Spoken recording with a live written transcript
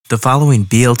The following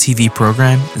BLTV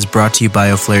program is brought to you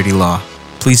by O'Flaherty Law.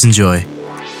 Please enjoy.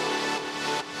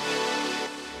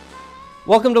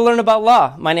 Welcome to Learn About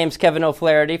Law. My name is Kevin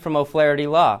O'Flaherty from O'Flaherty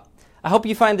Law. I hope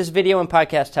you find this video and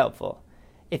podcast helpful.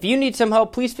 If you need some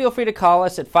help, please feel free to call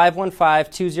us at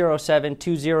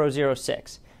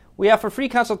 515-207-2006. We offer free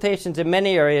consultations in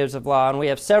many areas of law, and we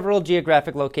have several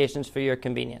geographic locations for your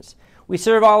convenience. We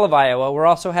serve all of Iowa. We're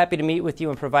also happy to meet with you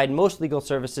and provide most legal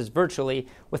services virtually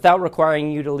without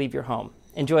requiring you to leave your home.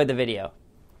 Enjoy the video.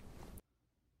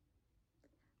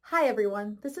 Hi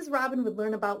everyone, this is Robin with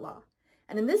Learn About Law,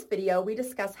 and in this video we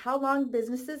discuss how long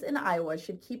businesses in Iowa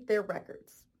should keep their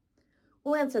records.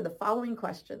 We'll answer the following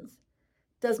questions.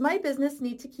 Does my business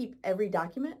need to keep every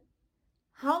document?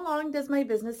 How long does my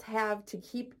business have to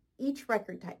keep each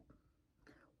record type?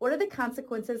 What are the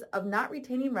consequences of not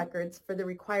retaining records for the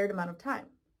required amount of time?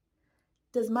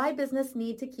 Does my business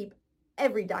need to keep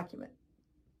every document?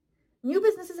 New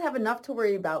businesses have enough to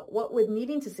worry about, what with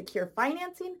needing to secure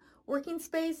financing, working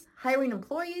space, hiring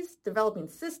employees, developing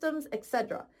systems,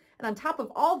 etc. And on top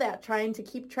of all that, trying to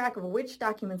keep track of which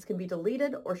documents can be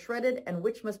deleted or shredded and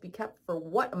which must be kept for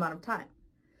what amount of time.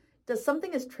 Does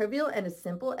something as trivial and as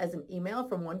simple as an email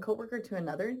from one coworker to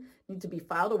another need to be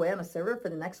filed away on a server for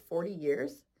the next 40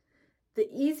 years? The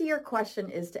easier question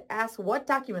is to ask what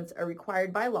documents are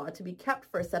required by law to be kept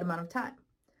for a set amount of time.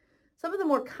 Some of the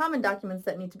more common documents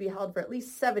that need to be held for at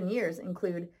least 7 years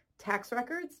include tax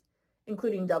records,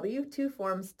 including W-2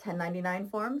 forms, 1099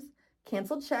 forms,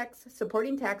 canceled checks,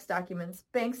 supporting tax documents,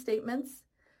 bank statements,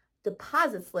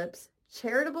 deposit slips,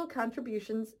 charitable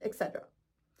contributions, etc.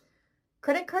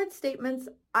 Credit card statements,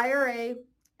 IRA,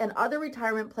 and other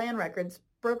retirement plan records,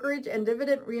 brokerage and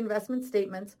dividend reinvestment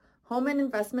statements, home and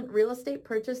investment real estate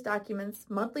purchase documents,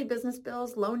 monthly business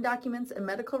bills, loan documents, and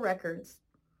medical records.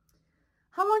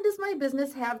 How long does my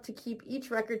business have to keep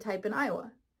each record type in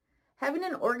Iowa? Having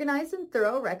an organized and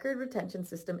thorough record retention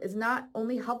system is not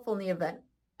only helpful in the event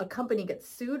a company gets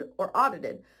sued or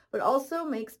audited, but also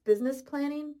makes business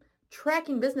planning,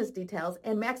 tracking business details,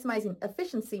 and maximizing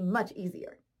efficiency much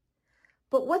easier.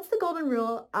 But what's the golden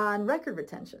rule on record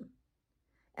retention?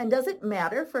 And does it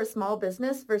matter for a small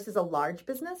business versus a large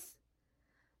business?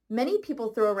 Many people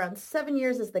throw around 7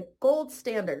 years as the gold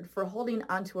standard for holding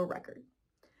onto a record.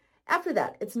 After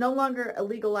that, it's no longer a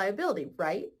legal liability,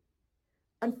 right?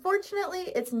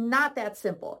 Unfortunately, it's not that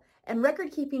simple, and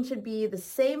record keeping should be the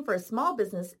same for a small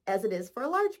business as it is for a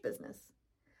large business.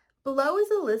 Below is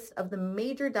a list of the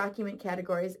major document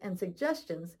categories and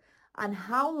suggestions on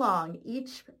how long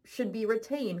each should be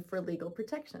retained for legal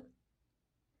protection.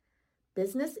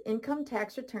 Business income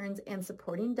tax returns and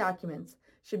supporting documents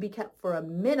should be kept for a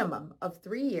minimum of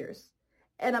 3 years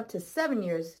and up to 7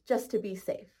 years just to be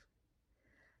safe.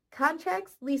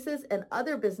 Contracts, leases, and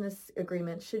other business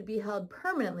agreements should be held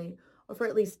permanently or for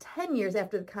at least 10 years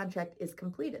after the contract is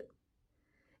completed.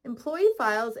 Employee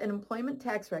files and employment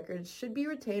tax records should be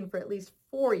retained for at least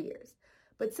 4 years,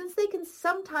 but since they can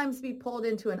sometimes be pulled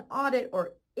into an audit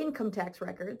or income tax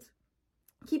records,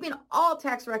 keeping all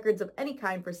tax records of any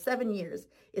kind for 7 years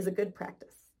is a good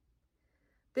practice.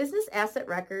 Business asset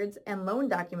records and loan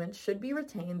documents should be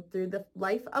retained through the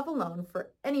life of a loan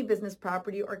for any business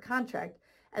property or contract,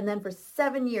 and then for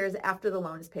 7 years after the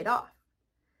loan is paid off.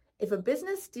 If a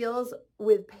business deals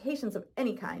with patients of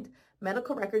any kind,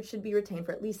 medical records should be retained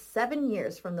for at least 7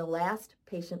 years from the last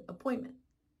patient appointment.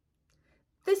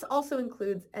 This also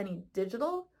includes any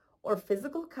digital or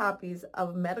physical copies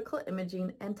of medical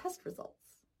imaging and test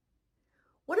results.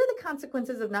 What are the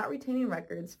consequences of not retaining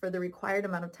records for the required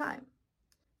amount of time?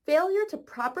 Failure to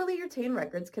properly retain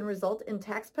records can result in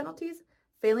tax penalties,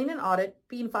 failing an audit,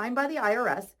 being fined by the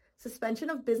IRS,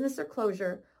 suspension of business or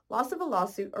closure, loss of a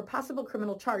lawsuit, or possible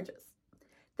criminal charges.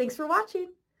 Thanks for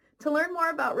watching. To learn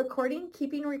more about recording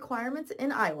keeping requirements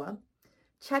in Iowa,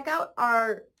 check out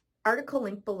our article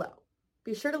link below.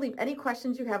 Be sure to leave any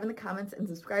questions you have in the comments and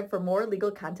subscribe for more legal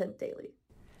content daily.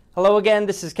 Hello again,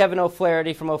 this is Kevin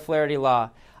O'Flaherty from O'Flaherty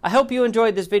Law. I hope you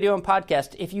enjoyed this video and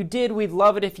podcast. If you did, we'd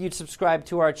love it if you'd subscribe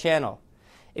to our channel.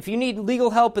 If you need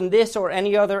legal help in this or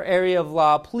any other area of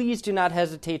law, please do not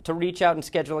hesitate to reach out and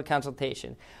schedule a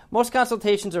consultation. Most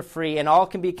consultations are free and all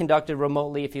can be conducted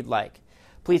remotely if you'd like.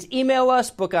 Please email us,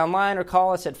 book online, or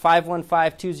call us at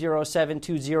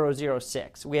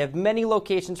 515-207-2006. We have many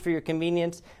locations for your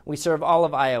convenience. We serve all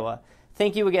of Iowa.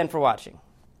 Thank you again for watching.